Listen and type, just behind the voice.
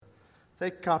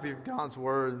Take a copy of God's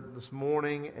Word this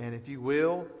morning, and if you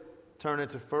will, turn it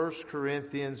to 1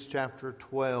 Corinthians chapter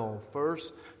 12. 1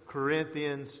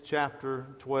 Corinthians chapter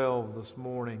 12 this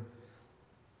morning.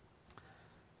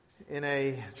 In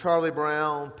a Charlie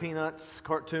Brown Peanuts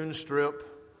cartoon strip,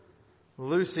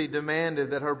 Lucy demanded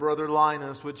that her brother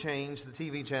Linus would change the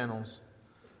TV channels.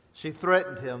 She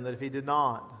threatened him that if he did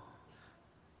not,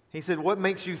 he said, "What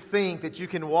makes you think that you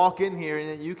can walk in here and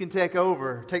that you can take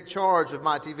charge of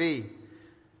my TV?"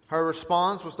 Her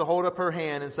response was to hold up her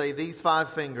hand and say, "These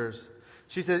 5 fingers."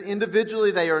 She said,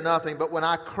 "Individually they are nothing, but when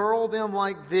I curl them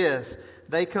like this,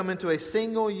 they come into a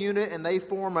single unit and they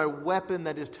form a weapon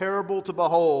that is terrible to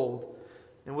behold."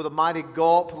 And with a mighty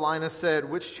gulp, Linus said,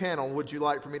 "Which channel would you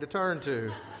like for me to turn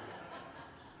to?"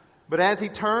 But as he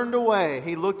turned away,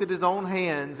 he looked at his own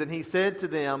hands and he said to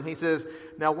them, he says,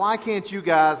 "Now why can't you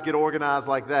guys get organized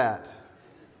like that?"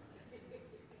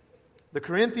 The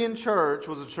Corinthian church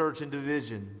was a church in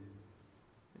division.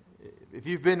 If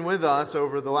you've been with us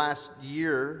over the last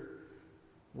year,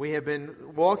 we have been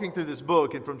walking through this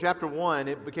book, and from chapter 1,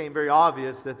 it became very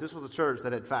obvious that this was a church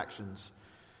that had factions.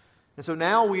 And so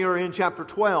now we are in chapter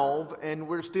 12, and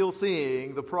we're still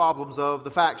seeing the problems of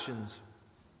the factions.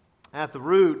 At the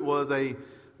root was a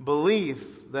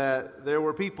belief that there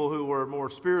were people who were more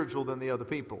spiritual than the other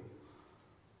people.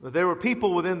 That there were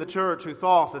people within the church who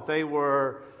thought that they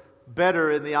were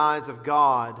better in the eyes of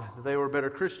God, that they were better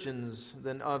Christians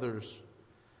than others.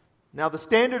 Now, the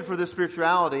standard for this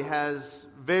spirituality has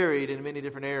varied in many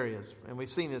different areas, and we've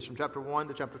seen this from chapter 1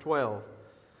 to chapter 12.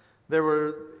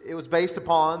 It was based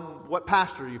upon what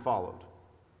pastor you followed.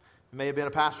 It may have been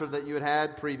a pastor that you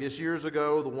had previous years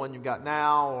ago, the one you've got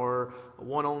now, or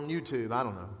one on YouTube, I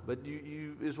don't know. But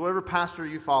it's whatever pastor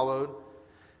you followed.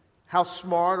 How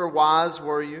smart or wise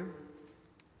were you?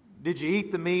 Did you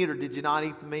eat the meat or did you not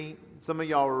eat the meat? Some of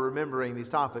y'all are remembering these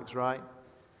topics, right?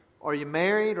 Are you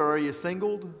married or are you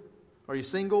single? Are you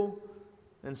single?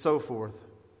 And so forth.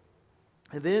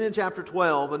 And then in chapter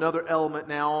 12, another element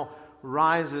now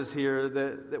rises here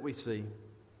that we see.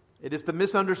 It is the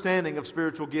misunderstanding of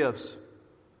spiritual gifts.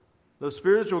 Those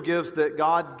spiritual gifts that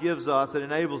God gives us that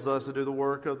enables us to do the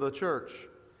work of the church.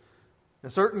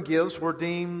 And certain gifts were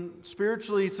deemed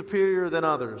spiritually superior than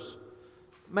others.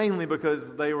 Mainly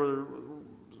because they were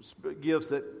gifts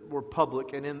that were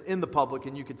public and in the public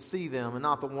and you could see them, and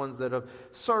not the ones that of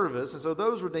service. And so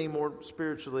those were deemed more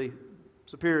spiritually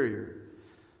superior.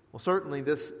 Well, certainly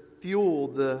this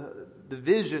fueled the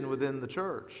division within the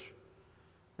church.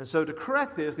 And so to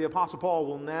correct this, the Apostle Paul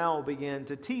will now begin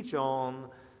to teach on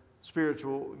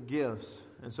spiritual gifts.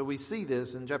 And so we see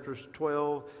this in chapters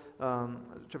 12,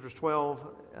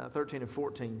 13 and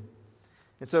 14.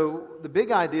 And so the big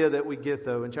idea that we get,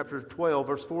 though, in chapter 12,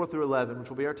 verse 4 through 11, which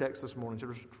will be our text this morning,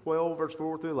 chapter 12, verse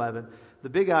 4 through 11, the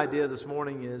big idea this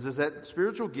morning is that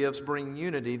spiritual gifts bring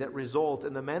unity that results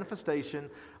in the manifestation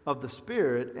of the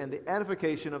Spirit and the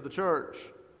edification of the church.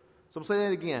 So I'm saying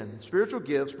that again. Spiritual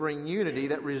gifts bring unity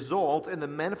that results in the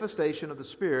manifestation of the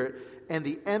Spirit and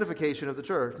the edification of the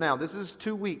church. Now, this is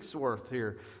 2 weeks worth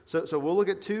here. So we'll look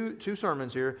at two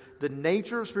sermons here. The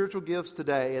nature of spiritual gifts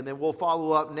today, and then we'll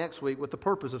follow up next week with the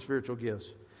purpose of spiritual gifts.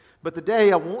 But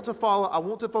today I want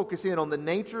to focus in on the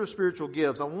nature of spiritual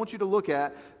gifts. I want you to look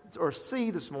at or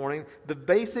see this morning the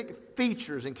basic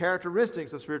features and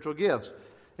characteristics of spiritual gifts.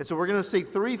 And so we're going to see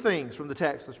 3 things from the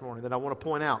text this morning that I want to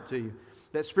point out to you.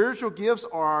 That spiritual gifts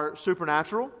are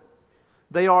supernatural,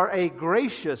 they are a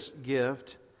gracious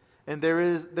gift, and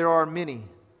there are many,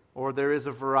 or there is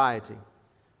a variety.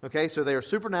 Okay, so they are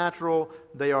supernatural,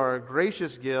 they are a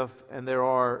gracious gift, and there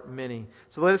are many.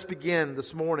 So let us begin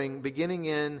this morning, beginning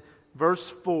in verse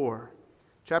 4.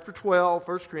 Chapter 12,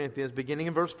 1 Corinthians, beginning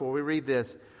in verse 4, we read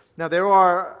this. "Now there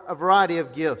are a variety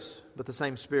of gifts, but the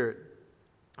same Spirit.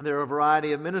 There are a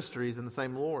variety of ministries and the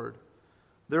same Lord.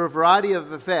 There are a variety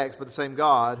of effects, but the same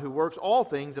God, who works all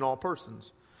things in all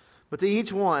persons. But to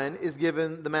each one is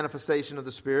given the manifestation of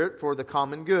the Spirit for the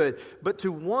common good. But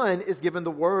to one is given the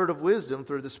word of wisdom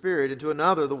through the Spirit, and to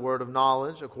another the word of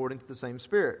knowledge according to the same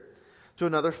Spirit. To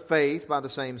another faith by the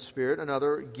same Spirit,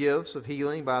 another gifts of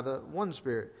healing by the one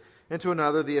Spirit. And to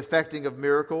another the effecting of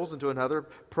miracles, and to another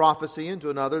prophecy, and to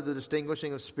another the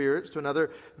distinguishing of spirits, to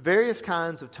another various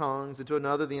kinds of tongues, and to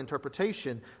another the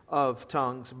interpretation of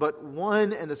tongues. But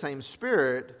one and the same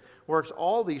Spirit works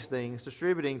all these things,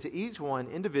 distributing to each one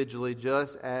individually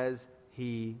just as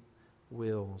He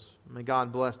wills." May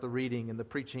God bless the reading and the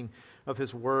preaching of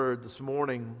His Word this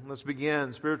morning. Let's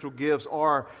begin. Spiritual gifts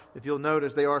are, if you'll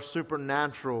notice, they are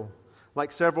supernatural.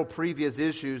 Like several previous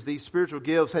issues, these spiritual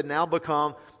gifts had now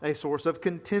become a source of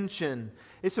contention.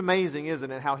 It's amazing, isn't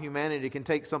it, how humanity can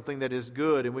take something that is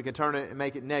good and we can turn it and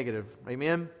make it negative.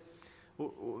 Amen?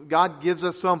 God gives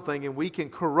us something and we can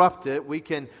corrupt it.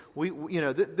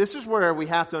 This is where we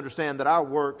have to understand that our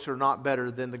works are not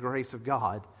better than the grace of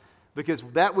God. Because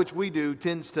that which we do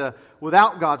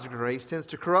without God's grace, tends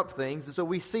to corrupt things. And so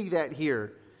we see that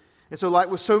here. And so like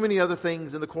with so many other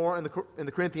things in the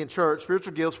Corinthian church,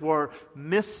 spiritual gifts were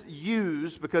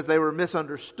misused because they were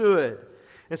misunderstood.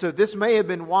 And so this may have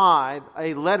been why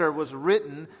a letter was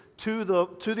written to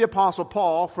the Apostle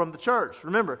Paul from the church.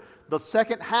 Remember, the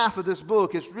second half of this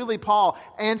book is really Paul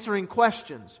answering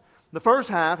questions. The first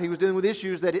half, he was dealing with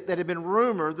issues that had been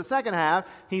rumored. The second half,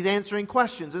 he's answering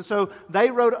questions. And so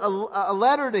they wrote a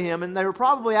letter to him, and they were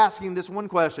probably asking this one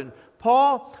question: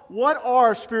 Paul, what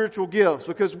are spiritual gifts?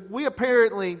 Because we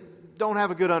apparently don't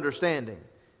have a good understanding.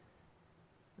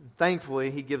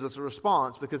 Thankfully, he gives us a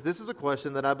response, because this is a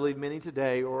question that I believe many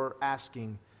today are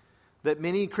asking. That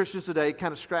many Christians today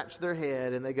kind of scratch their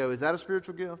head and they go, is that a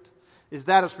spiritual gift? Is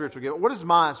that a spiritual gift? What is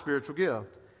my spiritual gift?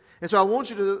 And so I want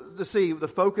you to see the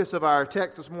focus of our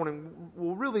text this morning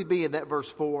will really be in that verse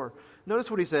 4.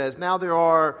 Notice what he says. Now there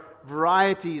are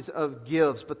varieties of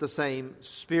gifts, but the same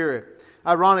Spirit.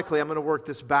 Ironically, I'm going to work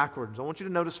this backwards. I want you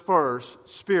to notice first,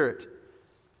 Spirit.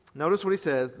 Notice what he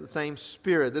says, the same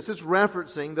Spirit. This is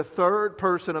referencing the third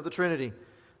person of the Trinity,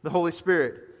 the Holy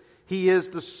Spirit. He is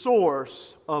the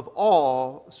source of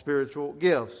all spiritual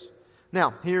gifts.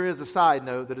 Now, here is a side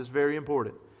note that is very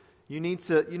important. You need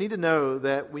to know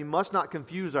that we must not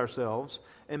confuse ourselves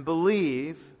and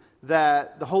believe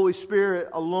that the Holy Spirit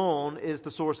alone is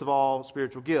the source of all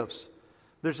spiritual gifts.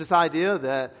 There's this idea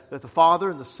that the Father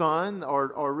and the Son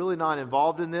are really not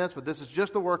involved in this, but this is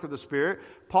just the work of the Spirit.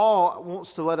 Paul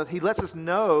wants to lets us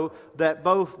know that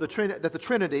both the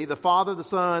Trinity, the Father, the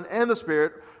Son, and the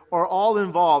Spirit are all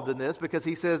involved in this, because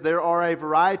he says there are a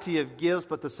variety of gifts,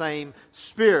 but the same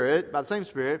Spirit, by the same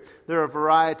Spirit, there are a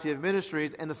variety of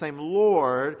ministries and the same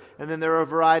Lord, and then there are a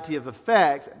variety of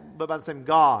effects, but by the same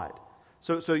God.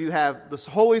 So you have the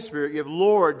Holy Spirit, you have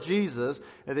Lord Jesus,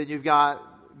 and then you've got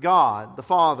God, the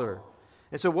Father.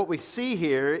 And so what we see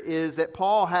here is that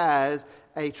Paul has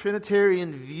a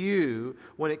Trinitarian view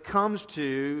when it comes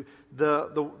to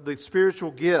the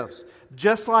spiritual gifts.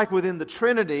 Just like within the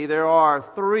Trinity, there are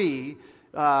three,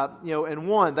 and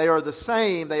one. They are the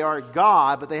same. They are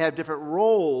God, but they have different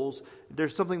roles.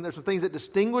 There's some things that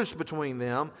distinguish between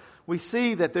them. We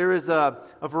see that there is a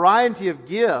variety of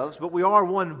gifts, but we are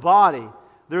one body.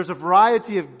 There's a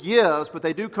variety of gifts, but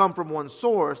they do come from one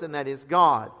source, and that is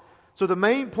God. So the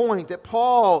main point that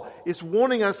Paul is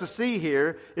wanting us to see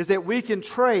here is that we can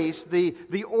trace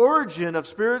the origin of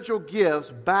spiritual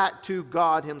gifts back to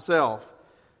God Himself.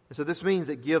 And so this means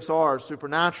that gifts are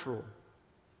supernatural.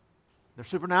 They're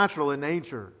supernatural in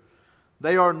nature.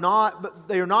 They are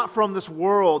not from this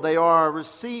world. They are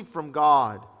received from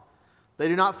God. They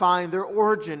do not find their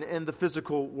origin in the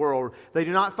physical world. They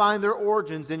do not find their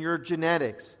origins in your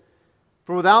genetics.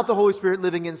 For without the Holy Spirit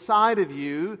living inside of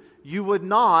you, you would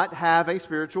not have a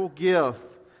spiritual gift.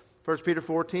 1 Peter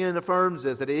 4:10 affirms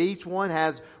this, that each one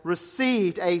has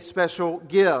received a special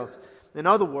gift. In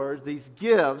other words, these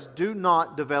gifts do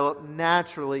not develop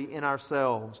naturally in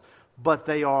ourselves, but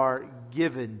they are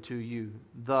given to you.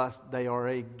 Thus, they are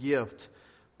a gift.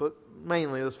 But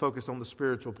mainly, let's focus on the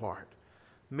spiritual part.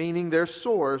 Meaning their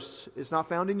source is not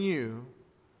found in you.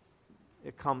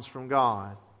 It comes from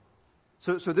God.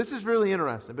 So this is really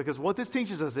interesting, because what this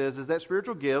teaches us is that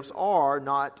spiritual gifts are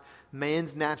not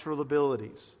man's natural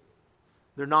abilities.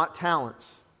 They're not talents.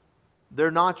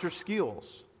 They're not your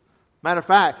skills. Matter of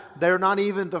fact, they're not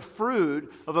even the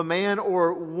fruit of a man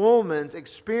or woman's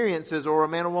experiences or a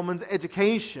man or woman's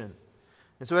education.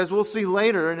 And so as we'll see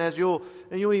later, and you'll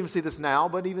even see this now,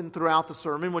 but even throughout the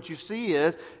sermon, what you see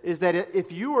is that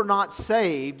if you are not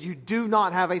saved, you do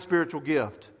not have a spiritual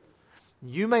gift.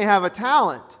 You may have a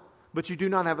talent, but you do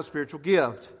not have a spiritual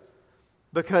gift,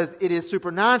 because it is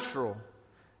supernatural.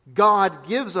 God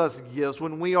gives us gifts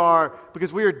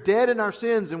because we are dead in our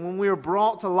sins, and when we are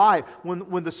brought to life,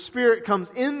 when the Spirit comes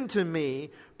into me,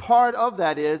 part of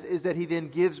that is that He then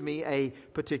gives me a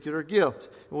particular gift.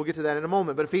 And we'll get to that in a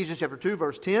moment. But Ephesians chapter 2,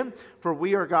 verse 10, for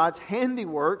we are God's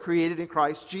handiwork, created in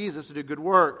Christ Jesus to do good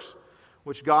works,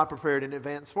 which God prepared in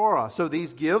advance for us. So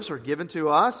these gifts are given to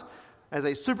us as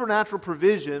a supernatural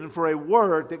provision for a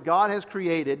work that God has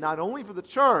created, not only for the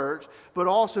church, but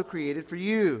also created for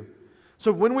you.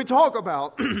 So when we talk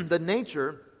about the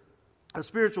nature of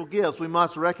spiritual gifts, we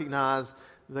must recognize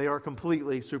they are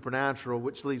completely supernatural,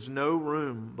 which leaves no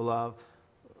room, beloved,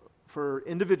 for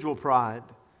individual pride,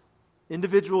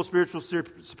 individual spiritual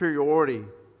superiority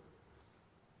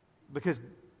because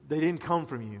they didn't come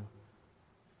from you.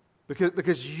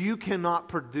 Because you cannot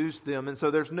produce them. And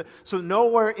so so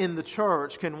nowhere in the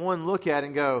church can one look at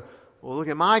and go, well, look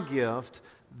at my gift.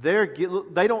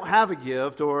 They don't have a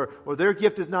gift, or their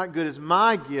gift is not good as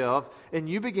my gift, and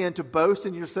you begin to boast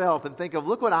in yourself and think of,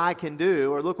 look what I can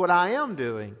do, or look what I am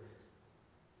doing.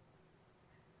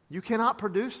 You cannot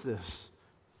produce this.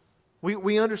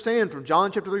 We understand from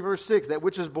John chapter 3, verse 6, that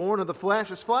which is born of the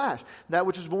flesh is flesh, that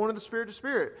which is born of the Spirit is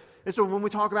spirit. And so when we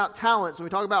talk about talents, when we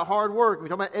talk about hard work, when we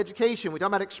talk about education, we talk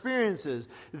about experiences,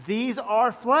 these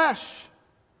are flesh.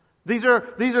 These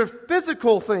are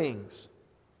physical things.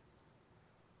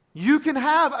 You can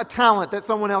have a talent that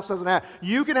someone else doesn't have.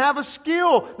 You can have a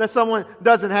skill that someone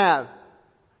doesn't have.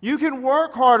 You can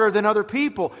work harder than other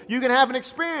people. You can have an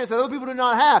experience that other people do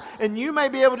not have. And you may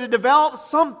be able to develop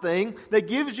something that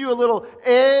gives you a little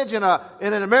edge in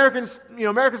an American's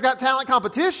Got Talent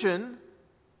competition.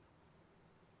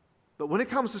 But when it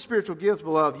comes to spiritual gifts,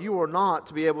 beloved, you are not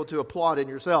to be able to applaud in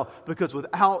yourself, because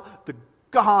without the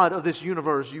God of this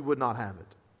universe, you would not have it.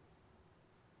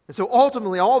 And so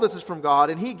ultimately, all this is from God,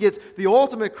 and He gets the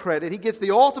ultimate credit. He gets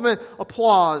the ultimate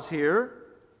applause here.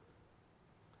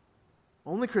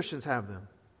 Only Christians have them.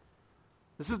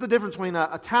 This is the difference between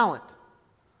a talent.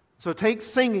 So take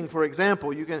singing, for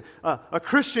example. A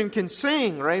Christian can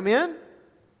sing, right? Amen?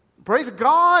 Praise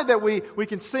God that we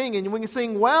can sing, and we can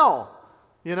sing well.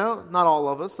 Not all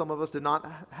of us. Some of us did not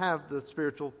have the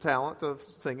spiritual talent of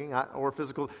singing, or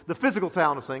the physical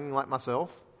talent of singing, like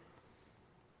myself.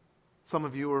 Some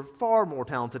of you are far more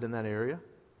talented in that area.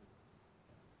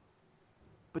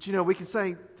 But we can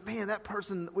say, man, that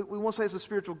person, we won't say it's a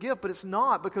spiritual gift, but it's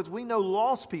not, because we know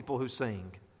lost people who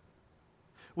sing.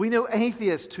 We know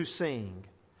atheists who sing.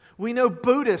 We know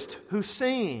Buddhists who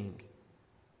sing.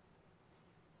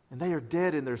 And they are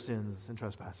dead in their sins and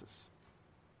trespasses.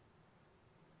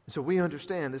 And so we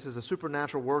understand this is a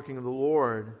supernatural working of the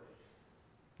Lord.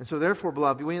 And so therefore,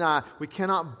 beloved, we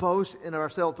cannot boast in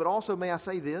ourselves. But also, may I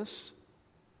say this?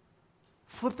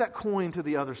 Flip that coin to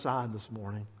the other side this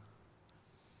morning.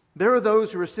 There are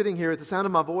those who are sitting here at the sound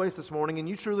of my voice this morning, and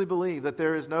you truly believe that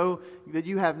that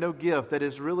you have no gift that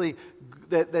is really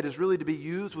to be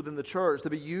used within the church, to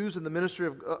be used in the ministry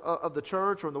of the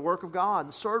church or in the work of God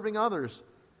and serving others.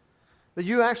 That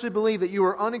you actually believe that you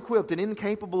are unequipped and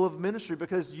incapable of ministry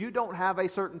because you don't have a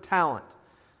certain talent.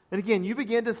 And again, you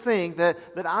begin to think that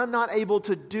I'm not able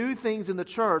to do things in the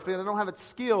church because I don't have a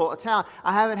skill, a talent.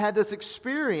 I haven't had this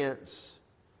experience.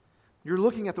 You're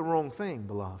looking at the wrong thing,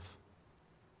 beloved.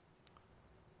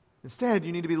 Instead,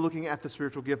 you need to be looking at the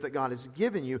spiritual gift that God has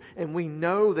given you. And we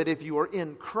know that if you are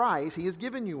in Christ, He has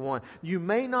given you one. You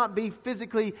may not be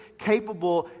physically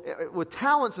capable with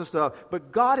talents and stuff,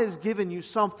 but God has given you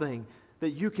something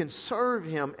that you can serve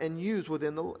Him and use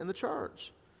in the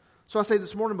church. So I say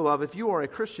this morning, beloved, if you are a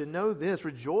Christian, know this,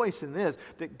 rejoice in this,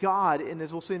 that God, and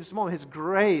as we'll see in just a moment, His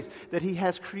grace, that He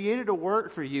has created a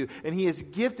work for you, and He has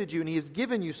gifted you, and He has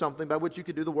given you something by which you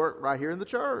could do the work right here in the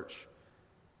church.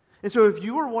 And so if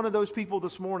you are one of those people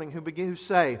this morning who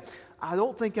say, I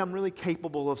don't think I'm really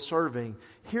capable of serving,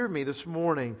 hear me this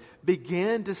morning.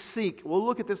 Begin to seek, we'll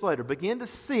look at this later, begin to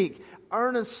seek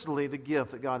earnestly the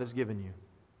gift that God has given you.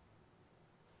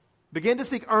 Begin to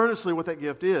seek earnestly what that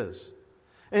gift is.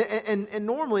 And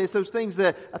normally it's those things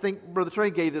that I think Brother Trey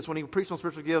gave this when he preached on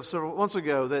spiritual gifts several months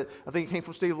ago, that I think it came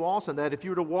from Steve Lawson, that if you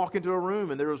were to walk into a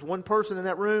room and there was one person in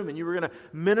that room and you were going to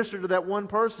minister to that one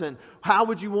person, how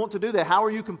would you want to do that? How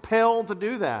are you compelled to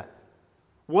do that?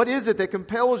 What is it that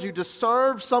compels you to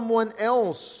serve someone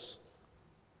else?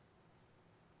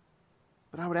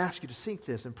 But I would ask you to seek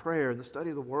this in prayer and the study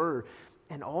of the Word,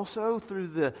 and also through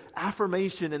the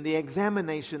affirmation and the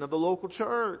examination of the local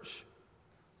church.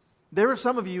 There are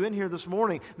some of you in here this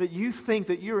morning that you think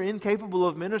that you're incapable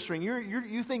of ministering.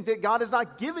 You think that God has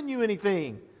not given you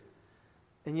anything.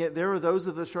 And yet there are those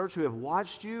of the church who have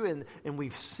watched you, and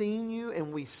we've seen you,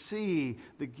 and we see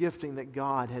the gifting that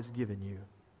God has given you.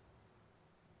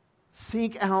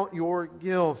 Seek out your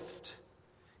gift.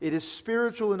 It is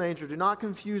spiritual in nature. Do not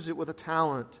confuse it with a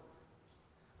talent.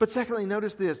 But secondly,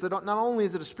 notice this, that not only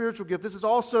is it a spiritual gift, this is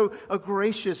also a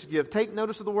gracious gift. Take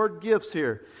notice of the word gifts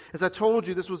here. As I told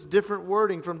you, this was different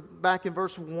wording from back in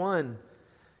verse 1.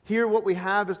 Here what we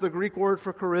have is the Greek word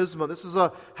for charisma. This is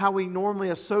how we normally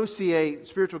associate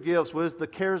spiritual gifts with the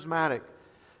charismatic.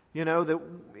 That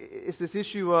it's this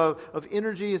issue of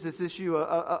energy, it's this issue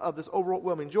of this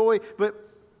overwhelming joy.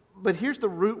 But here's the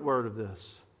root word of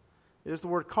this. It is the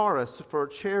word charis for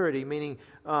charity, meaning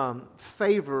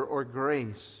favor or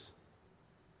grace.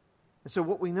 And so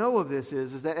what we know of this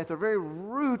is that at the very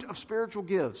root of spiritual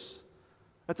gifts,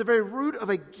 at the very root of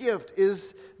a gift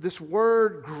is this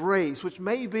word grace, which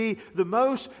may be the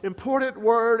most important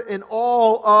word in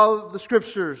all of the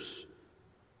Scriptures.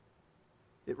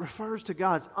 It refers to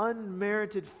God's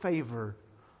unmerited favor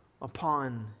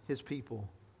upon His people.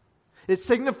 It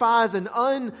signifies an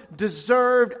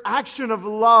undeserved action of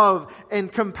love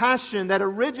and compassion that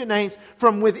originates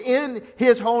from within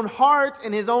His own heart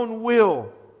and His own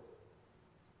will.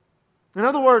 In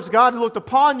other words, God looked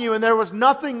upon you and there was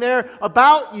nothing there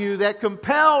about you that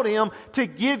compelled Him to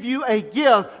give you a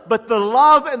gift, but the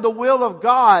love and the will of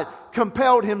God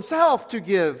compelled Himself to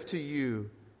give to you.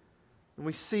 And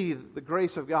we see the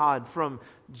grace of God from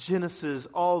Genesis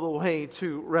all the way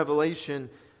to Revelation.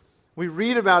 We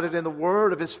read about it in the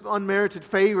Word of His unmerited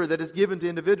favor that is given to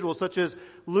individuals, such as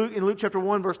in Luke chapter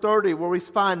 1 verse 30, where we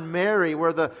find Mary,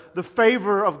 where the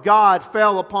favor of God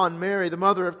fell upon Mary, the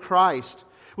mother of Christ.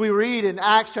 We read in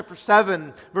Acts chapter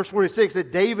 7, verse 46,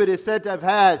 that David is said to have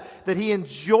had, that he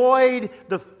enjoyed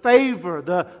the favor,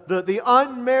 the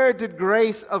unmerited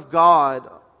grace of God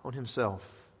on himself.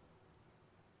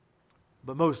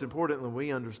 But most importantly,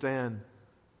 we understand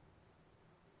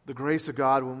the grace of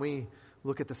God when we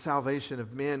look at the salvation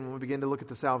of men, when we begin to look at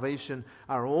the salvation,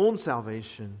 our own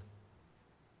salvation.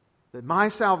 That my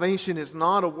salvation is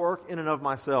not a work in and of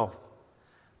myself.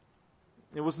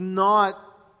 It was not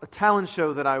a talent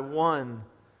show that I won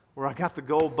where I got the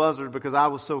gold buzzard because I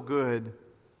was so good.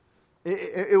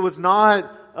 It was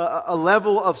not a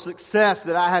level of success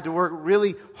that I had to work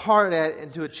really hard at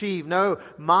and to achieve. No,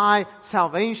 my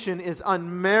salvation is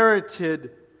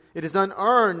unmerited. It is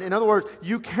unearned. In other words,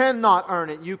 you cannot earn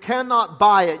it. You cannot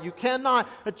buy it. You cannot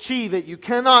achieve it. You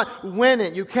cannot win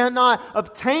it. You cannot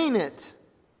obtain it.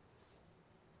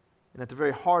 And at the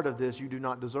very heart of this, you do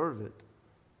not deserve it.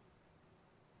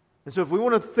 And so if we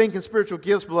want to think in spiritual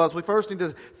gifts, beloved, we first need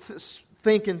to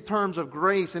think in terms of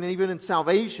grace and even in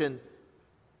salvation,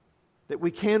 that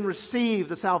we can receive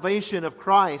the salvation of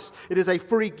Christ. It is a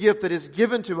free gift that is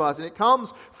given to us, and it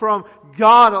comes from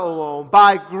God alone,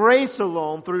 by grace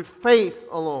alone, through faith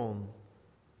alone.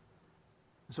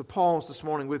 And so pause this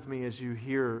morning with me as you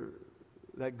hear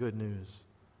that good news.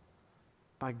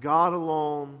 By God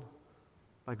alone,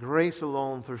 by grace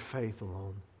alone, through faith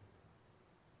alone.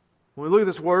 When we look at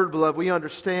this word, beloved, we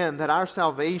understand that our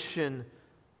salvation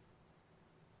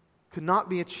could not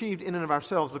be achieved in and of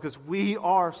ourselves because we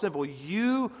are sinful.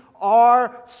 You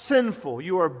are sinful.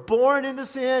 You are born into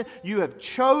sin. You have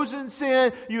chosen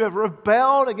sin. You have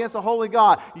rebelled against the holy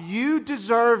God. You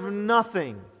deserve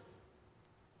nothing.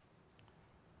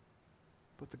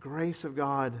 But the grace of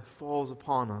God falls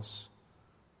upon us.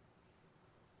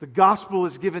 The gospel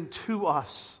is given to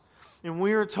us. And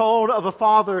we are told of a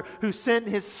Father who sent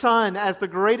His Son as the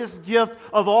greatest gift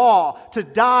of all to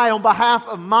die on behalf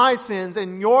of my sins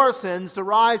and your sins, to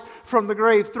rise from the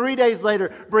grave 3 days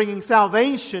later, bringing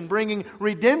salvation, bringing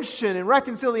redemption and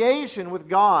reconciliation with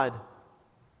God.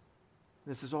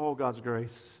 This is all God's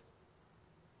grace.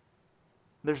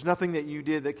 There's nothing that you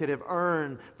did that could have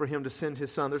earned for Him to send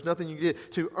His Son. There's nothing you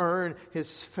did to earn His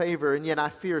favor. And yet I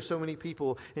fear so many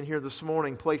people in here this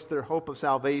morning place their hope of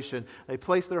salvation. They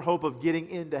place their hope of getting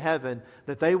into heaven,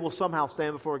 that they will somehow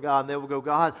stand before God and they will go,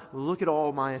 God, look at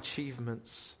all my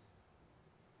achievements.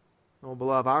 Oh,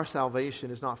 beloved, our salvation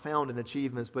is not found in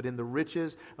achievements, but in the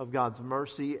riches of God's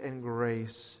mercy and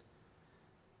grace.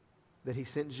 That He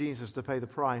sent Jesus to pay the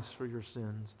price for your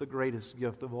sins, the greatest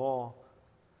gift of all.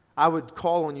 I would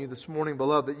call on you this morning,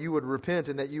 beloved, that you would repent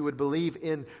and that you would believe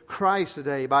in Christ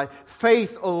today by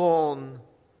faith alone.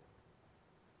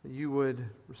 That you would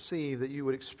receive, that you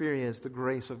would experience the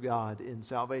grace of God in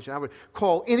salvation. I would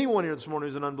call anyone here this morning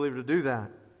who's an unbeliever to do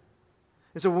that.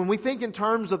 And so when we think in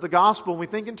terms of the gospel, when we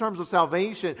think in terms of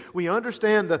salvation, we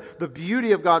understand the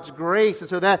beauty of God's grace. And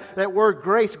so that word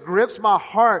grace grips my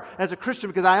heart as a Christian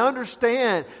because I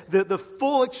understand the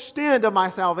full extent of my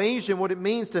salvation, what it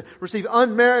means to receive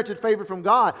unmerited favor from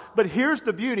God. But here's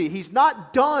the beauty. He's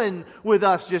not done with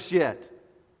us just yet.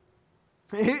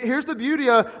 Here's the beauty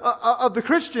of the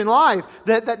Christian life,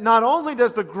 that not only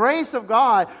does the grace of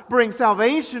God bring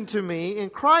salvation to me in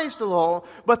Christ alone,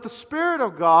 but the Spirit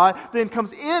of God then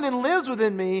comes in and lives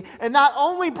within me and not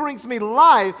only brings me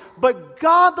life, but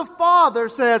God the Father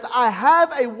says, I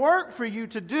have a work for you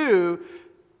to do,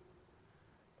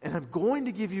 and I'm going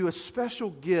to give you a special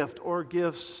gift or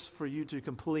gifts for you to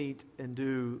complete and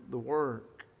do the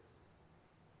work.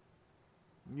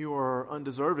 You are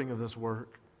undeserving of this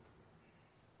work.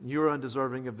 You're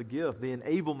undeserving of the gift, the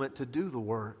enablement to do the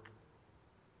work.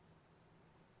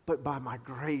 But by my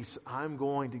grace, I'm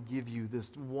going to give you this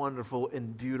wonderful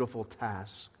and beautiful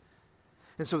task.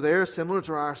 And so there, similar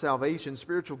to our salvation,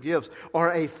 spiritual gifts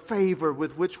are a favor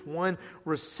with which one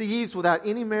receives without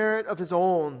any merit of his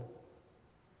own.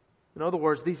 In other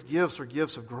words, these gifts are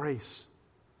gifts of grace.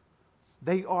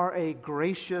 They are a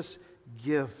gracious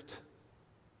gift.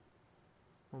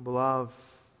 Well, beloved,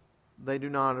 they do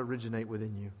not originate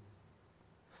within you.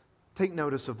 Take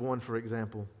notice of one, for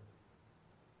example.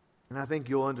 And I think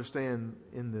you'll understand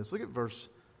in this. Look at verse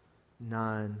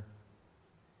 9.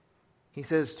 He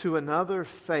says, to another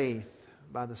faith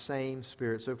by the same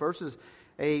Spirit. So verses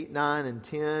 8, 9, and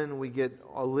 10, we get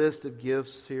a list of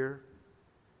gifts here.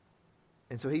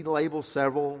 And so he labels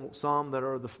several, some that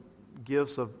are the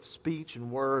gifts of speech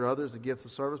and word, others the gifts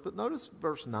of service. But notice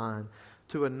verse 9,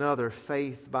 to another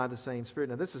faith by the same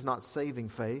Spirit. Now this is not saving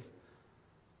faith.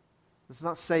 It's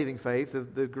not saving faith.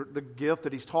 The gift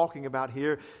that he's talking about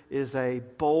here is a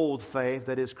bold faith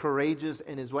that is courageous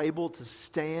and is able to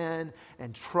stand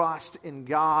and trust in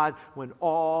God when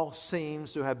all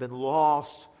seems to have been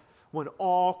lost. When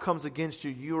all comes against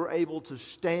you, you are able to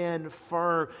stand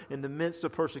firm in the midst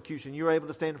of persecution. You are able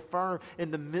to stand firm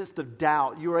in the midst of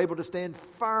doubt. You are able to stand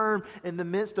firm in the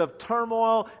midst of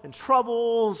turmoil and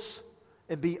troubles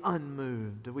and be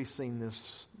unmoved. Have we seen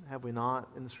this, have we not,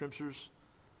 in the Scriptures?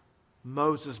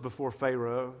 Moses before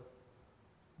Pharaoh,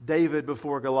 David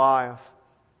before Goliath,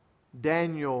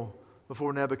 Daniel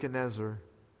before Nebuchadnezzar.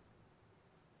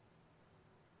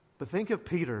 But think of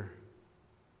Peter,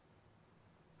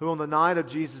 who on the night of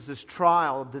Jesus'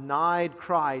 trial denied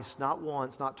Christ not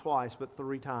once, not twice, but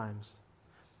 3 times.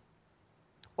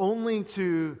 Only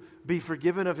to be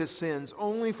forgiven of his sins,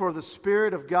 only for the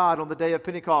Spirit of God on the day of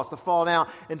Pentecost to fall down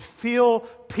and fill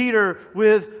Peter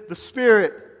with the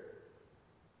Spirit.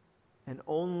 And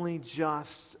only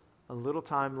just a little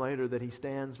time later that he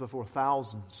stands before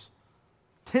thousands,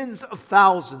 tens of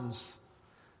thousands,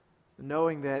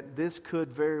 knowing that this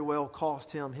could very well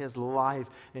cost him his life,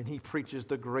 and he preaches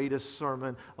the greatest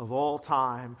sermon of all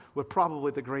time with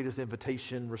probably the greatest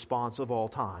invitation response of all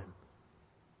time.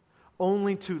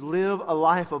 Only to live a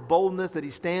life of boldness that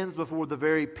he stands before the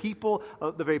very people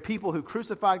who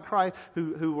crucified Christ,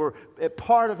 who were a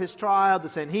part of his trial, the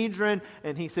Sanhedrin,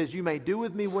 and he says, you may do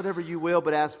with me whatever you will,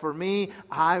 but as for me,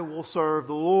 I will serve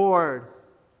the Lord.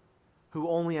 Who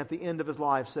only at the end of his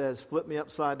life says, flip me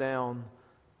upside down,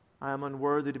 I am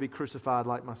unworthy to be crucified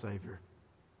like my Savior.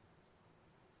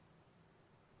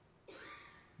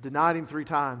 Denied him 3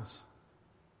 times.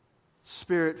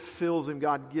 Spirit fills him.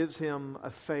 God gives him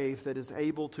a faith that is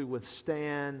able to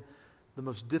withstand the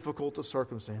most difficult of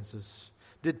circumstances.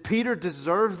 Did Peter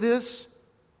deserve this?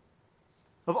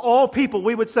 Of all people,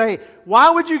 we would say,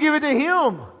 why would you give it to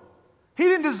him? He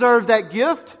didn't deserve that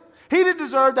gift. He didn't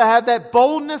deserve to have that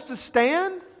boldness to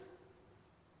stand.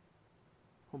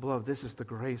 Well, beloved, this is the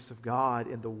grace of God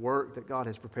and the work that God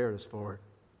has prepared us for.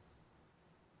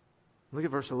 Look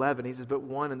at verse 11. He says, but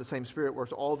one and the same Spirit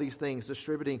works all these things,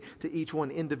 distributing to each one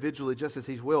individually just as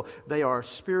He will. They are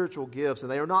spiritual gifts,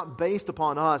 and they are not based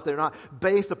upon us. They're not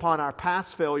based upon our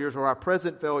past failures or our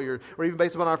present failures, or even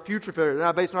based upon our future failures. They're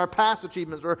not based on our past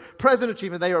achievements or present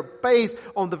achievements. They are based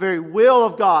on the very will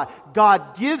of God.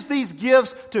 God gives these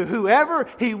gifts to whoever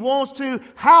He wants to,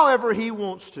 however He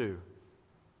wants to.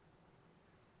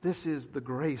 This is the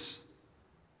grace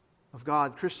of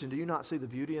God. Christian, do you not see the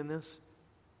beauty in this?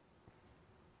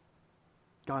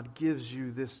 God gives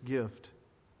you this gift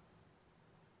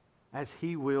as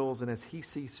He wills and as He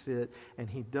sees fit, and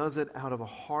He does it out of a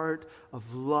heart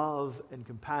of love and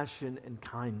compassion and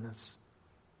kindness.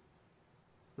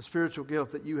 The spiritual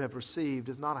gift that you have received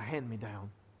is not a hand-me-down.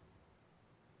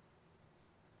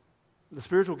 The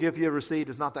spiritual gift you have received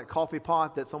is not that coffee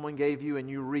pot that someone gave you and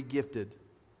you re-gifted.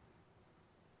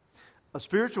 A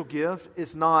spiritual gift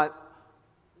is not,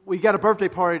 we got a birthday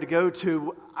party to go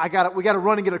to, we got to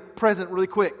run and get a present really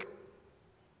quick.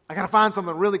 I got to find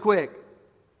something really quick.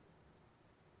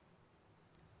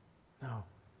 No.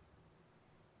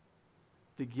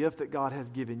 The gift that God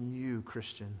has given you,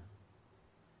 Christian,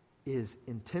 is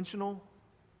intentional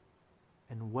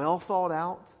and well thought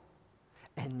out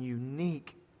and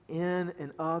unique in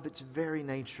and of its very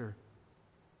nature.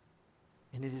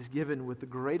 And it is given with the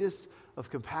greatest of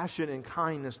compassion and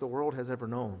kindness the world has ever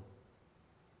known.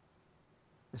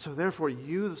 And so therefore,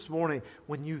 you this morning,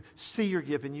 when you see your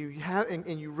gift and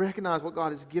you recognize what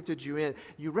God has gifted you in,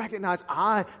 you recognize,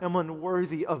 I am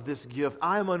unworthy of this gift.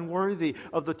 I am unworthy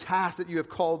of the task that you have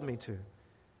called me to.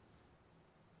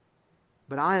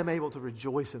 But I am able to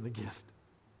rejoice in the gift.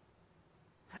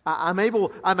 I'm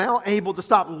now able to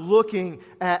stop looking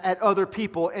at other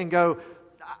people and go,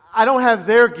 I don't have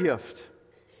their gift.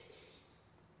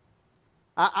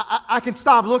 I can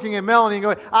stop looking at Melanie and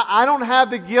go, I don't have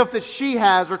the gift that she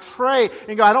has, or Trey,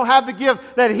 and go, I don't have the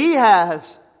gift that he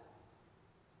has.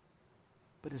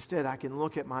 But instead, I can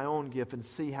look at my own gift and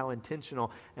see how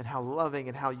intentional and how loving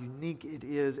and how unique it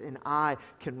is, and I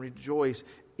can rejoice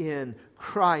in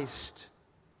Christ.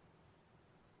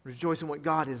 Rejoice in what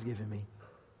God has given me.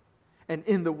 And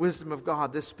in the wisdom of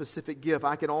God, this specific gift,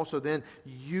 I can also then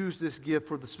use this gift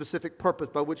for the specific purpose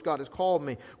by which God has called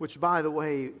me, which, by the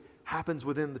way, happens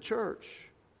within the church.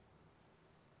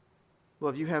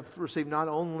 Well, you have received not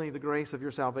only the grace of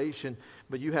your salvation,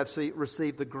 but you have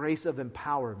received the grace of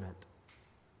empowerment.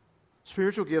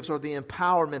 Spiritual gifts are the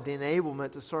empowerment, the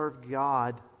enablement to serve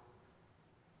God.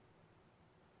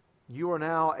 You are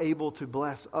now able to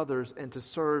bless others and to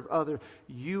serve others.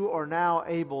 You are now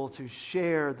able to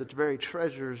share the very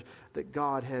treasures that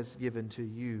God has given to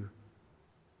you.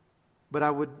 But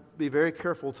I would be very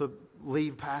careful to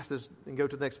leave past this and go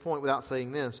to the next point without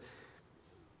saying this.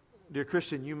 Dear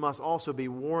Christian, you must also be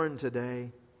warned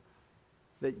today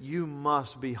that you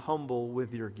must be humble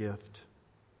with your gift.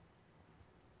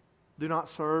 Do not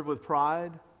serve with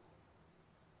pride.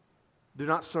 Do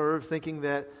not serve thinking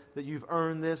that you've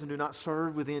earned this, and do not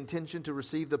serve with the intention to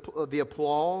receive the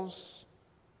applause.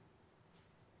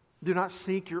 Do not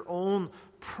seek your own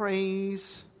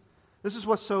praise. This is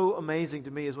what's so amazing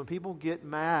to me, is when people get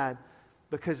mad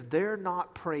because they're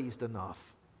not praised enough.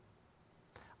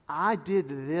 I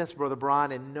did this, Brother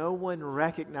Brian, and no one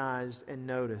recognized and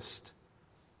noticed.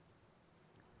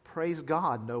 Praise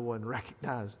God, no one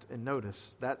recognized and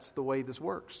noticed. That's the way this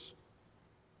works.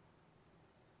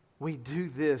 We do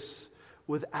this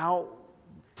without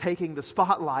taking the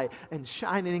spotlight and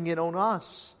shining it on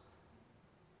us.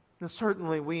 Now,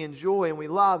 certainly we enjoy and we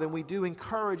love and we do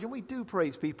encourage and we do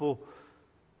praise people.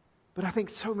 But I think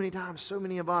so many times, so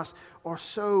many of us are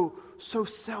so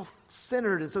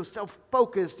self-centered and so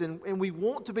self-focused, and we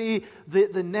want to be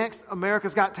the next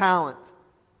America's Got Talent.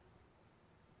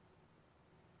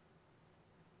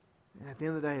 And at the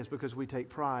end of the day, it's because we take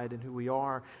pride in who we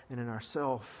are and in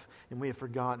ourselves, and we have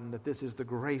forgotten that this is the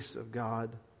grace of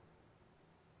God.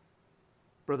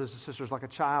 Brothers and sisters, like a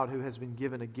child who has been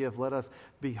given a gift, let us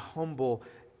be humble.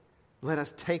 Let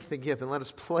us take the gift and let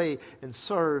us play and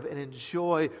serve and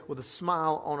enjoy with a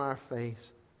smile on our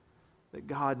face, that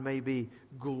God may be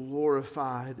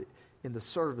glorified in the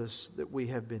service that we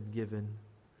have been given.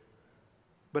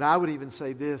 But I would even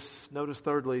say this. Notice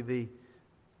thirdly, the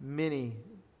many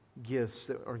gifts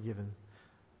that are given.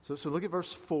 So look at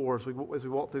verse 4 as we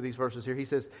walk through these verses here. He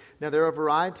says, now there are a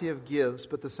variety of gifts,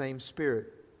 but the same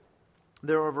Spirit.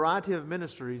 There are a variety of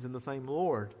ministries in the same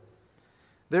Lord.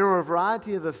 There are a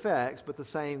variety of effects, but the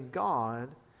same God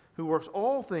who works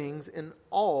all things in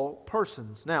all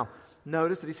persons. Now,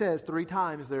 notice that he says 3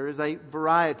 times there is a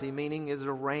variety, meaning is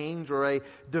a range or a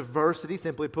diversity.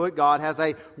 Simply put, God has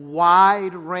a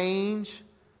wide range,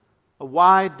 a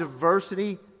wide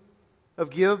diversity of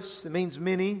gifts. It means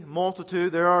many,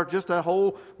 multitude. There are just a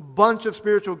whole bunch of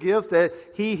spiritual gifts that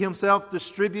He Himself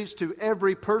distributes to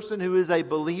every person who is a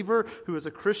believer, who is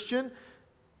a Christian.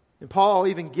 And Paul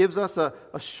even gives us a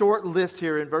short list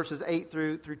here in verses 8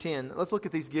 through 10. Let's look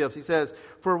at these gifts. He says,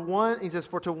 for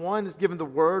to one is given the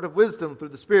word of wisdom through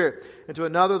the Spirit, and to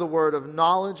another the word of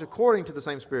knowledge according to the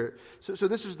same Spirit. So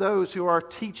this is those who are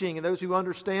teaching and those who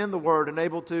understand the word and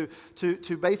able to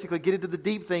basically get into the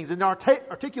deep things and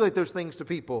articulate those things to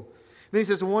people. Then he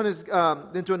says, one is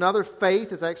then to another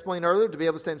faith, as I explained earlier, to be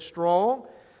able to stand strong.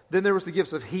 Then there was the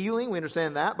gifts of healing. We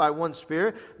understand that by one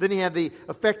Spirit. Then he had the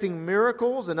affecting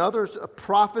miracles, and others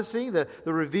prophecy, the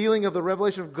revealing of the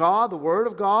revelation of God, the Word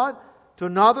of God. To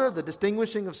another, the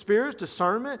distinguishing of spirits,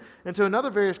 discernment. And to another,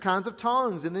 various kinds of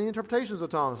tongues and the interpretations of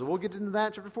tongues. And we'll get into that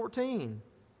in chapter 14.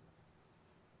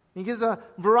 He gives a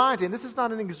variety. And this is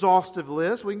not an exhaustive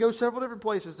list. We can go several different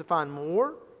places to find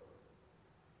more.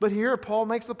 But here Paul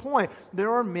makes the point.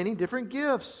 There are many different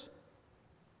gifts.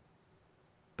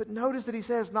 But notice that he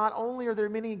says not only are there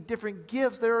many different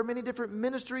gifts, there are many different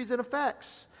ministries and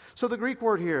effects. So the Greek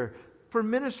word here for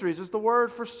ministries is the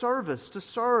word for service, to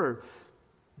serve.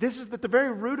 This is at the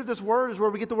very root of this word is where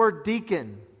we get the word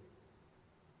deacon.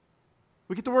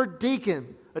 We get the word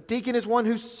deacon. A deacon is one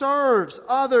who serves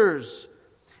others.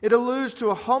 It alludes to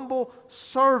a humble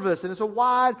service, and it's a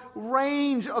wide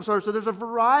range of service. So there's a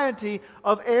variety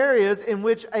of areas in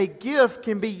which a gift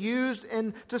can be used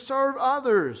to serve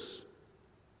others.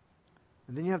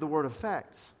 And then you have the word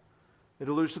effects. It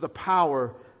alludes to the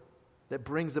power that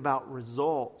brings about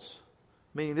results.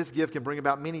 Meaning this gift can bring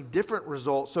about many different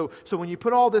results. So when you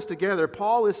put all this together,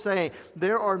 Paul is saying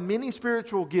there are many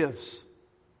spiritual gifts.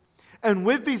 And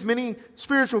with these many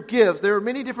spiritual gifts, there are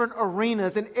many different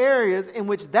arenas and areas in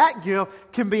which that gift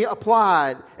can be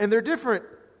applied. And they're different.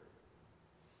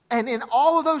 And in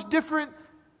all of those different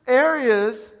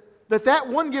areas that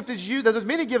one gift is used, that those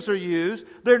many gifts are used,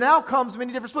 there now comes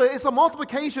many different splits. It's a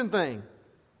multiplication thing.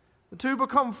 The two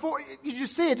become four. You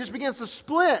just see it just begins to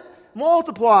split,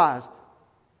 multiplies.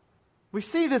 We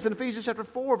see this in Ephesians chapter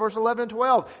 4, verse 11 and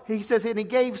 12. He says, and He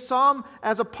gave some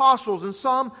as apostles, and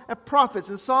some as prophets,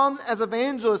 and some as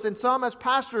evangelists, and some as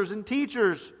pastors and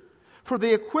teachers, for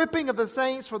the equipping of the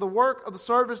saints, for the work of the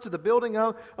service to the building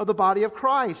of the body of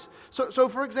Christ. So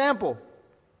for example,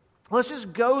 let's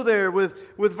just go there with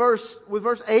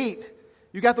verse 8.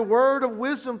 You got the word of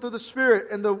wisdom through the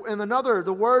Spirit, and another,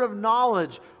 the word of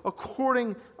knowledge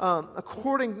according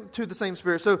to the same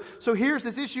Spirit. So here's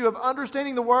this issue of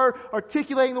understanding the word,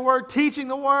 articulating the word, teaching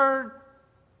the word.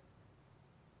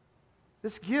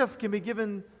 This gift can be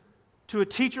given to a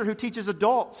teacher who teaches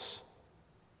adults,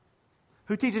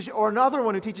 or another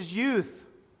one who teaches youth,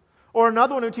 or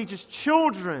another one who teaches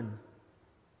children,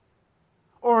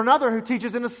 or another who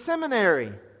teaches in a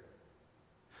seminary.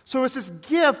 So it's this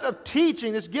gift of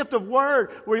teaching, this gift of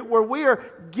word, where we are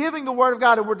giving the word of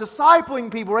God and we're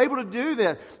discipling people. We're able to do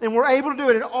that. And we're able to do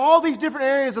it in all these different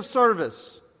areas of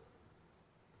service.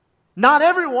 Not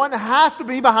everyone has to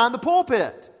be behind the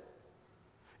pulpit.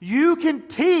 You can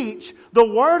teach the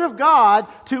word of God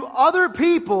to other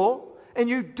people, and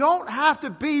you don't have to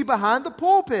be behind the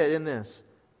pulpit in this.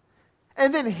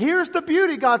 And then here's the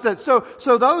beauty, God says. So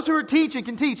those who are teaching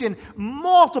can teach in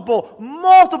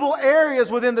multiple areas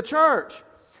within the church.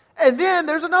 And then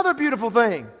there's another beautiful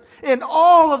thing. In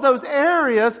all of those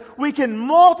areas, we can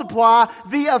multiply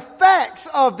the effects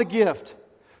of the gift.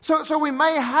 So we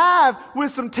may have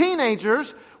with some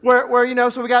teenagers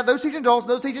where so we got those teaching adults,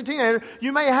 those teaching teenagers.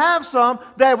 You may have some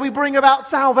that we bring about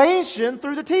salvation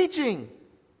through the teaching.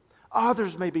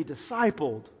 Others may be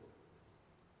discipled.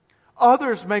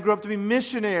 Others may grow up to be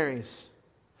missionaries.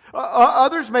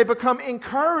 Others may become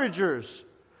encouragers.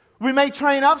 We may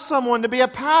train up someone to be a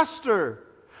pastor.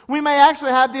 We may actually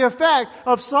have the effect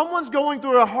of someone's going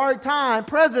through a hard time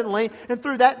presently, and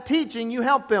through that teaching you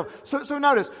help them. So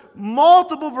notice,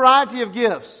 multiple variety of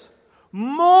gifts,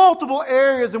 multiple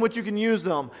areas in which you can use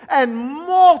them, and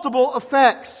multiple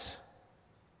effects.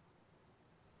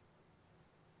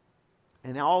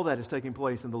 And all that is taking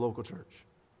place in the local church.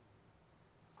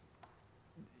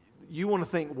 You want to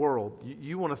think world.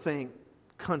 You want to think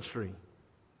country.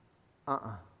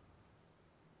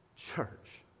 Church.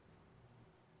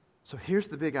 So here's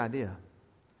the big idea.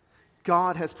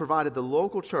 God has provided the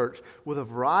local church with a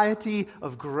variety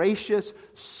of gracious,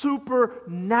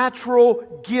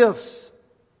 supernatural gifts.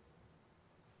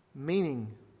 Meaning,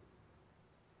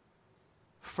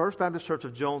 First Baptist Church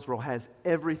of Jonesboro has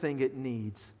everything it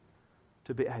needs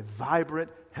to be a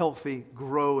vibrant, healthy,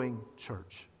 growing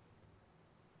church.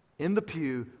 In the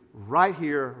pew, right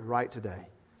here, right today.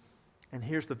 And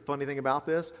here's the funny thing about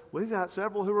this. We've got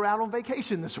several who are out on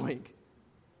vacation this week.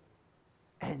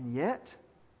 And yet,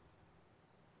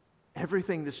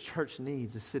 everything this church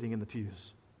needs is sitting in the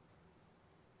pews.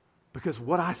 Because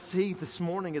what I see this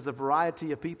morning is a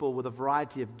variety of people with a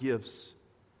variety of gifts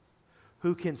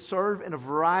who can serve in a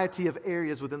variety of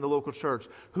areas within the local church,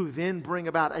 who then bring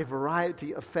about a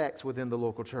variety of effects within the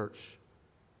local church.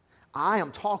 I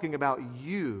am talking about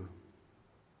you.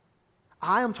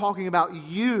 I am talking about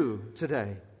you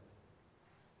today.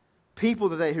 People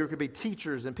today who can be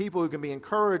teachers, and people who can be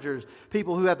encouragers,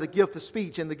 people who have the gift of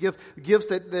speech, and the gifts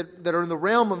that are in the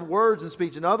realm of words and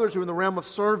speech, and others who are in the realm of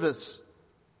service.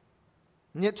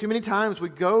 And yet too many times we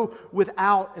go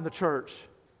without in the church.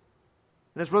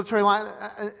 And as Brother Trey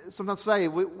sometimes say,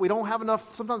 we don't have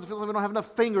enough, sometimes it feels like we don't have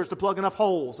enough fingers to plug enough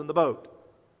holes in the boat.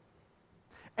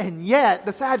 And yet,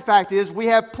 the sad fact is, we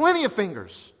have plenty of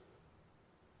fingers.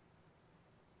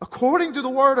 According to the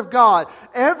Word of God,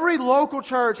 every local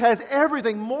church has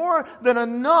everything, more than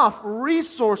enough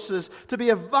resources to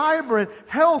be a vibrant,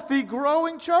 healthy,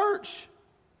 growing church.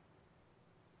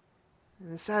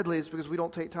 And sadly, it's because we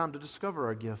don't take time to discover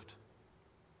our gift,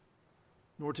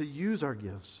 nor to use our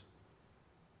gifts.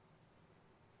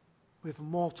 We have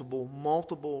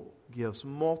multiple gifts,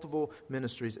 multiple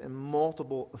ministries, and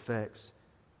multiple effects.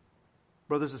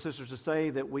 Brothers and sisters, to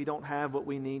say that we don't have what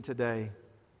we need today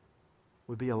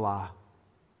would be a lie.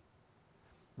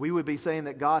 We would be saying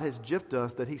that God has gypped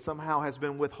us, that He somehow has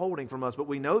been withholding from us. But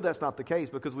we know that's not the case,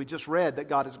 because we just read that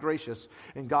God is gracious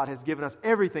and God has given us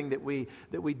everything that we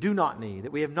do not need,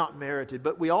 that we have not merited.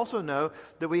 But we also know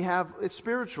that it's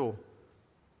spiritual.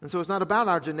 And so it's not about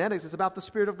our genetics, it's about the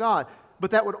Spirit of God.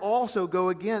 But that would also go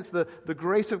against the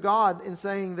grace of God in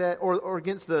saying that, or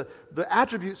against the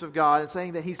attributes of God in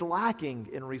saying that He's lacking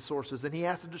in resources and He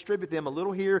has to distribute them a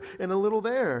little here and a little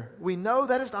there. We know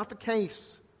that is not the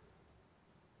case.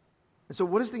 And so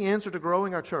what is the answer to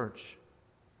growing our church?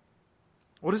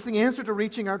 What is the answer to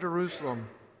reaching our Jerusalem?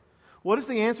 What is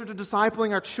the answer to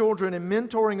discipling our children and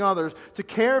mentoring others, to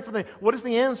care for them? What is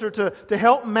the answer to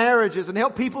help marriages and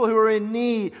help people who are in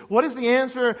need? What is the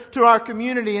answer to our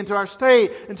community and to our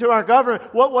state and to our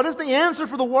government? What is the answer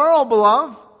for the world,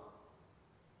 beloved?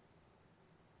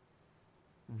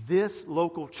 This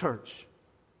local church.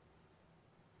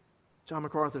 John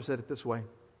MacArthur said it this way: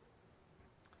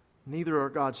 neither are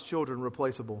God's children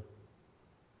replaceable,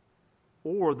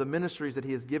 or the ministries that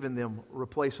He has given them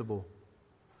replaceable.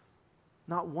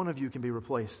 Not one of you can be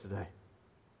replaced today.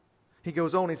 He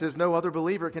goes on, he says, no other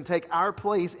believer can take our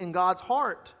place in God's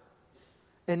heart.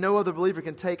 And no other believer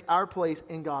can take our place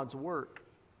in God's work.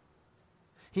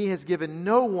 He has given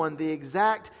no one the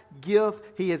exact gift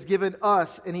He has given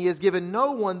us, and He has given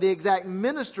no one the exact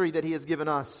ministry that He has given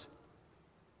us.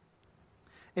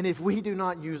 And if we do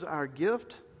not use our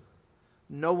gift,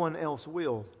 no one else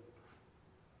will.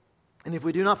 And if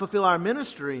we do not fulfill our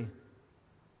ministry,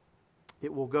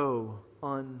 it will go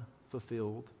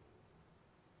unfulfilled.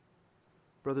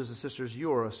 Brothers and sisters,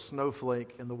 you are a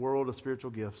snowflake in the world of spiritual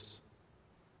gifts.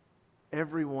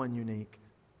 Every one unique,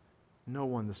 no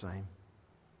one the same.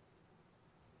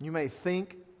 You may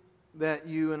think that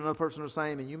you and another person are the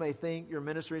same, and you may think your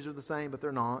ministries are the same, but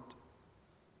they're not.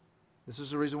 This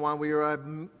is the reason why we are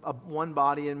a one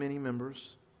body and many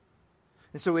members.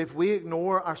 And so if we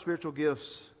ignore our spiritual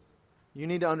gifts, you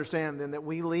need to understand then that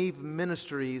we leave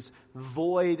ministries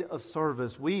void of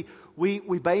service. We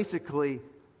basically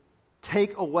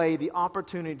take away the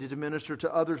opportunity to minister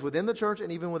to others within the church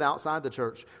and even with outside the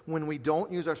church when we don't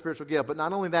use our spiritual gift. But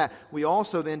not only that, we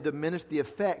also then diminish the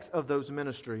effects of those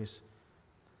ministries.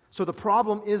 So the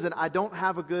problem isn't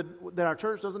that our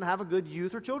church doesn't have a good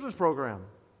youth or children's program.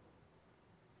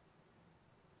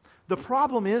 The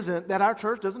problem isn't that our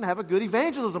church doesn't have a good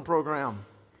evangelism program,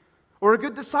 or a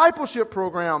good discipleship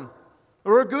program,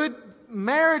 or a good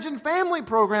marriage and family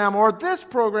program, or this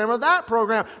program or that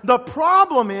program. The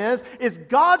problem is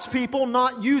God's people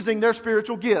not using their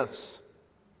spiritual gifts.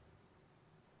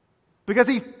 Because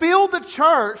He filled the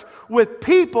church with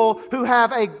people who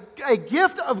have a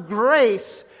gift of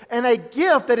grace and a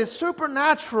gift that is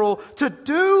supernatural to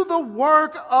do the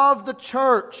work of the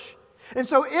church. And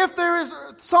so if there is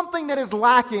something that is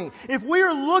lacking, if we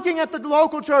are looking at the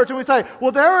local church and we say,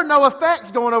 well, there are no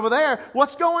effects going over there,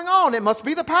 what's going on? It must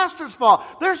be the pastor's fault.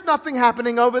 There's nothing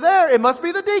happening over there. It must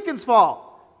be the deacon's fault.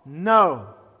 No.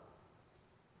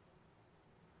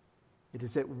 It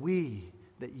is that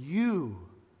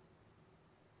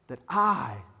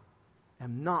I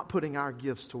am not putting our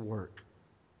gifts to work.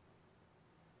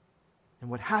 And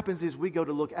what happens is we go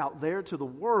to look out there to the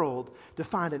world to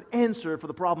find an answer for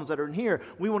the problems that are in here.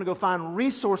 We want to go find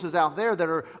resources out there that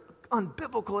are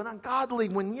unbiblical and ungodly,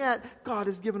 when yet God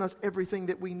has given us everything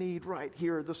that we need right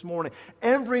here this morning.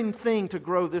 Everything to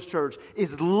grow this church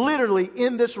is literally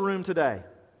in this room today.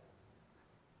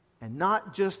 And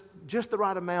not just the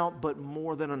right amount, but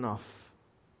more than enough.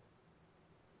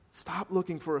 Stop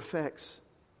looking for effects.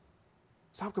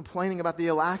 Stop complaining about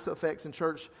the lack of effects in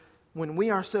church when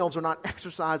we ourselves are not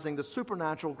exercising the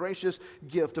supernatural, gracious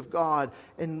gift of God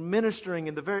and ministering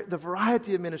in the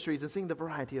variety of ministries and seeing the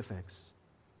variety of effects.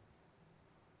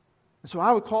 And so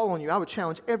I would call on you, I would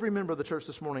challenge every member of the church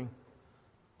this morning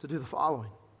to do the following.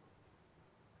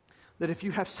 That if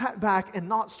you have sat back and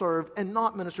not served and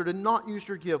not ministered and not used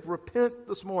your gift, repent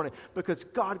this morning, because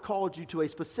God called you to a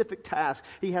specific task.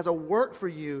 He has a work for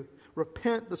you.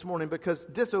 Repent this morning, because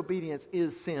disobedience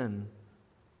is sin.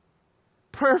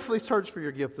 Prayerfully search for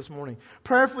your gift this morning.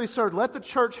 Prayerfully search. Let the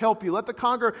church help you. Let the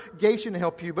congregation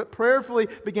help you. But prayerfully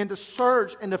begin to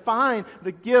search and to find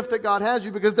the gift that God has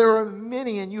you, because there are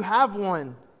many and you have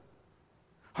one.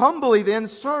 Humbly then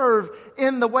serve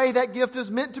in the way that gift is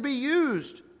meant to be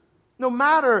used. No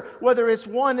matter whether it's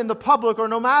one in the public or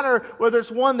no matter whether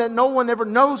it's one that no one ever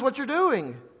knows what you're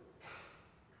doing.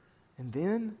 And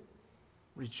then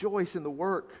rejoice in the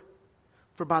work.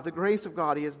 For by the grace of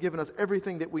God, He has given us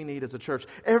everything that we need as a church.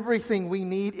 Everything we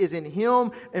need is in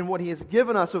Him and what He has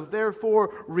given us. So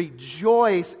therefore,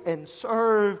 rejoice and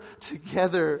serve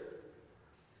together,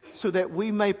 so that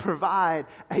we may provide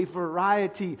a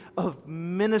variety of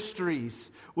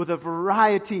ministries with a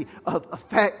variety of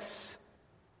effects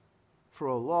for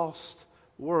a lost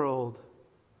world.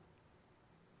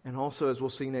 And also, as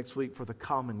we'll see next week, for the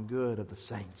common good of the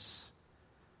saints.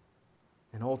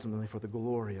 And ultimately for the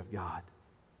glory of God.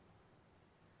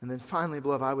 And then finally,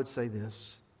 beloved, I would say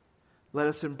this. Let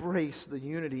us embrace the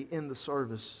unity in the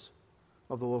service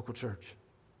of the local church.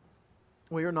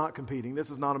 We are not competing. This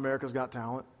is not America's Got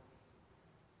Talent.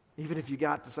 Even if you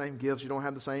got the same gifts, you don't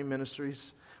have the same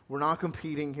ministries. We're not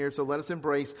competing here, so let us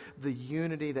embrace the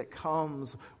unity that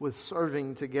comes with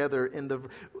serving together in the...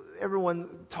 Everyone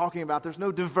talking about there's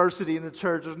no diversity in the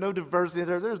church. There's no diversity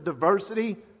there. There's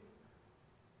diversity.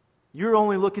 You're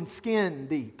only looking skin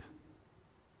deep.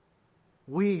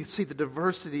 We see the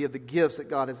diversity of the gifts that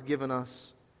God has given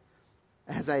us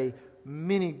as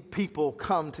many people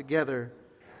come together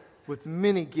with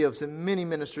many gifts and many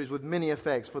ministries with many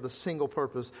effects for the single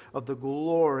purpose of the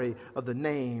glory of the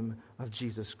name of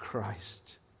Jesus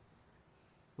Christ.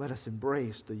 Let us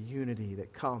embrace the unity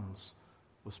that comes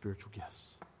with spiritual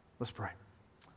gifts. Let's pray.